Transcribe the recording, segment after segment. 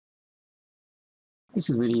This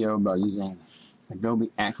is a video about using Adobe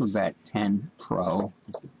Acrobat 10 Pro,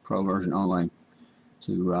 it's the Pro version only,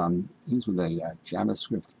 to use with a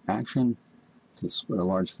JavaScript Action to split a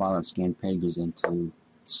large file and scan pages into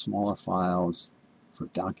smaller files for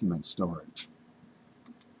document storage.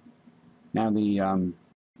 Now the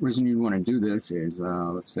reason you want to do this is,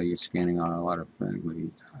 let's say you're scanning a lot of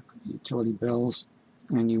things, utility bills,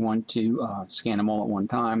 and you want to scan them all at one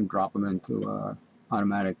time, drop them into a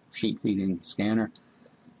automatic sheet feeding scanner,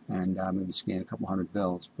 and maybe scan a couple hundred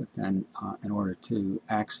bills. But then in order to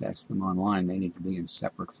access them online, they need to be in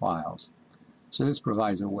separate files. So this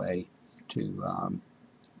provides a way to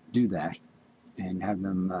do that and have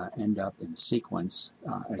them end up in sequence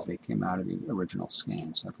as they came out of the original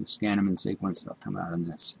scan. So if you scan them in sequence, they'll come out in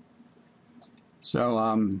this. So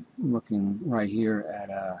I'm looking right here at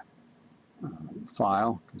a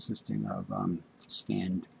file consisting of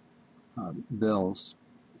scanned bills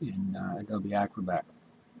in Adobe Acrobat.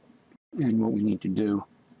 And what we need to do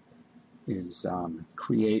is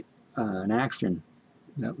create an action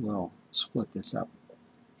that will split this up.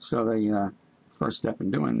 So the first step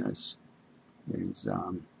in doing this is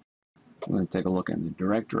I'm going to take a look at the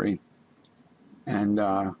directory, and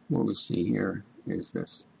what we see here is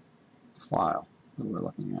this file that we're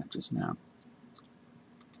looking at just now.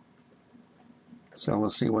 So we'll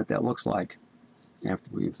see what that looks like after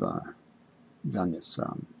we've done this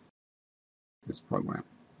this program.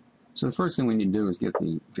 So the first thing we need to do is get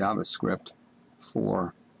the JavaScript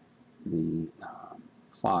for the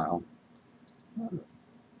file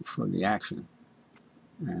for the action,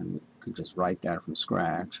 and we could just write that from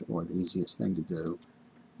scratch, or the easiest thing to do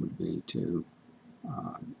would be to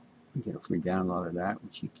get a free download of that,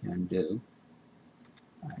 which you can do,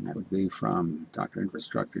 and that would be from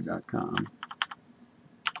drinfrastructure.com.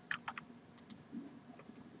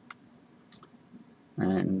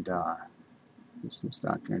 And this is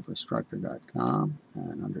drinfrastructure.com,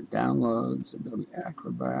 and under downloads, Adobe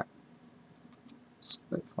Acrobat,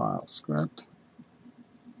 split file script,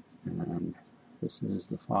 and this is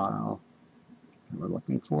the file that we're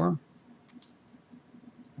looking for,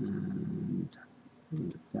 and we're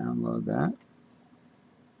going to download that,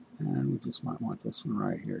 and we just might want this one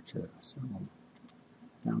right here too, so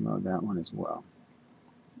we'll download that one as well,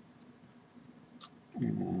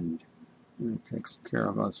 and it takes care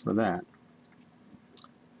of us for that.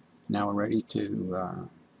 Now we're ready to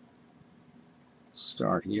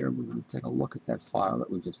start here. We're going to take a look at that file that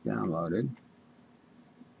we just downloaded.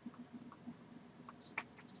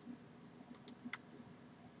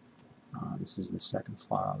 This is the second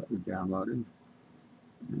file that we downloaded,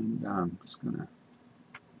 and I'm just going to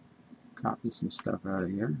copy some stuff out of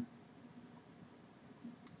here.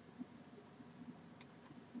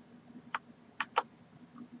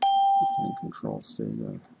 Control-C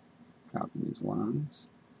to copy these lines.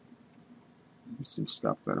 Here's some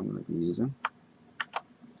stuff that I'm going to be using.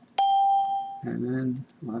 And then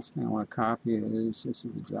last thing I want to copy is this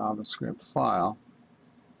is the JavaScript file,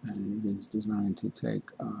 and it is designed to take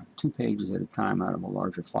 2 pages at a time out of a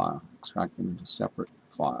larger file, extract them into separate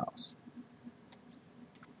files.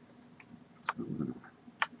 So I'm going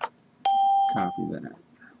to copy that.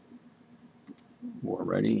 We're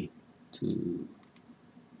ready to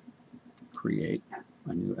create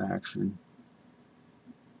a new action.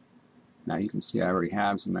 Now you can see I already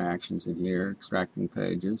have some actions in here, extracting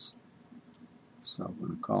pages. So I'm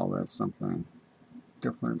going to call that something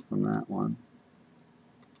different from that one.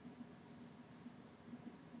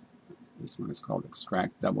 This one is called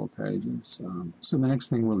extract double pages. So the next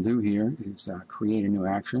thing we'll do here is create a new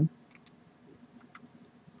action.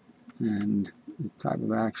 And the type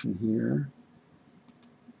of action here,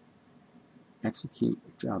 execute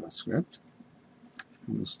JavaScript.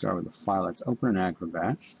 And we'll start with a file that's open in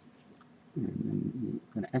Acrobat, and then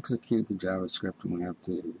we're going to execute the JavaScript, and we have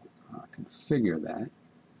to configure that.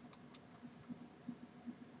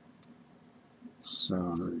 So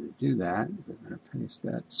in order to do that, we're going to paste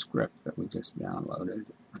that script that we just downloaded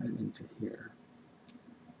right into here.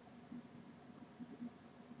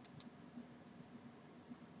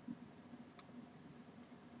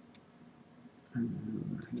 And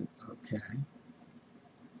we're going to hit OK.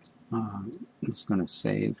 It's going to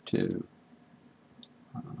save to,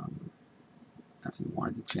 if you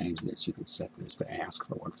wanted to change this, you could set this to ask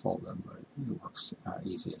for what folder, but it works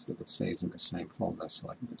easiest if it saves in the same folder, so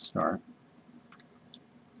I can hit start.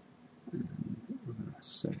 And we're going to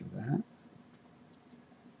save that.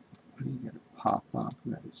 And you get a pop-up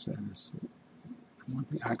that it says, I want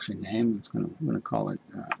the action name, I'm going to call it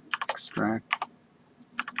extract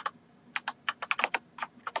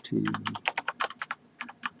to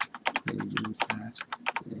pages at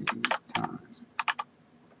a time.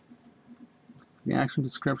 the action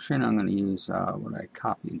description, I'm going to use what I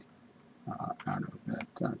copied out of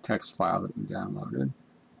that text file that we downloaded.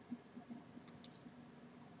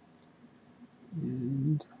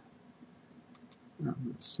 And I'm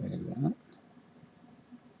going to save that.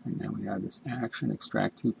 And now we have this action,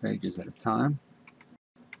 extract 2 pages at a time.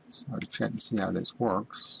 So to check and see how this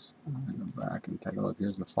works, I'm going to go back and take a look.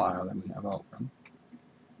 Here's the file that we have open.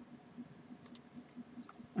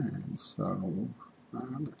 And so I'm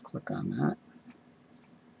going to click on that.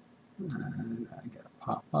 And I get a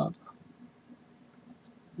pop-up.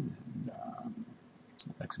 And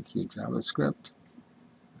execute JavaScript.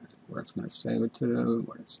 Where it's going to save it to,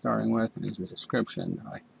 what it's starting with, and here's the description.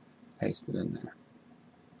 I pasted in there.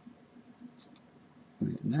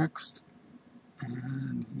 Hit next,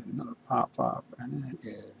 and we get another pop-up, and it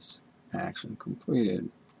is action completed.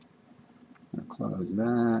 I'm going to close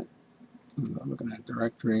that. I'm going to look in that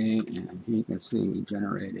directory, and here you can see we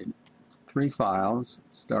generated 3 files,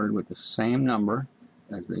 started with the same number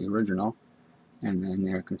as the original, and then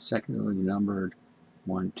they're consecutively numbered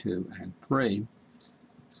 1, 2, and 3.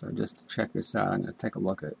 So just to check this out, I'm going to take a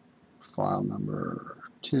look at file number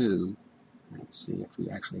 2 and see if we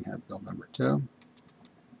actually have build number 2.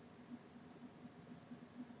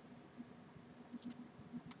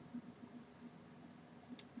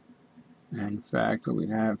 And in fact, what we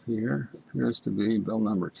have here appears to be build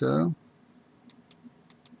number 2.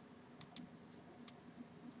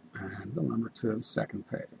 And build number 2, second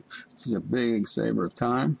page. This is a big saver of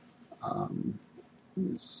time.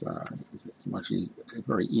 It's a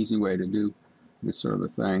very easy way to do this sort of a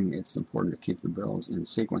thing. It's important to keep the bills in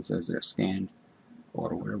sequence as they're scanned,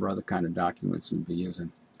 or whatever other kind of documents you'd be using.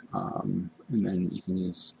 And then you can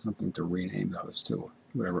use something to rename those to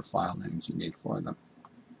whatever file names you need for them.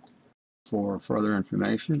 For further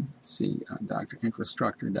information, see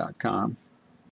drinfrastructure.com.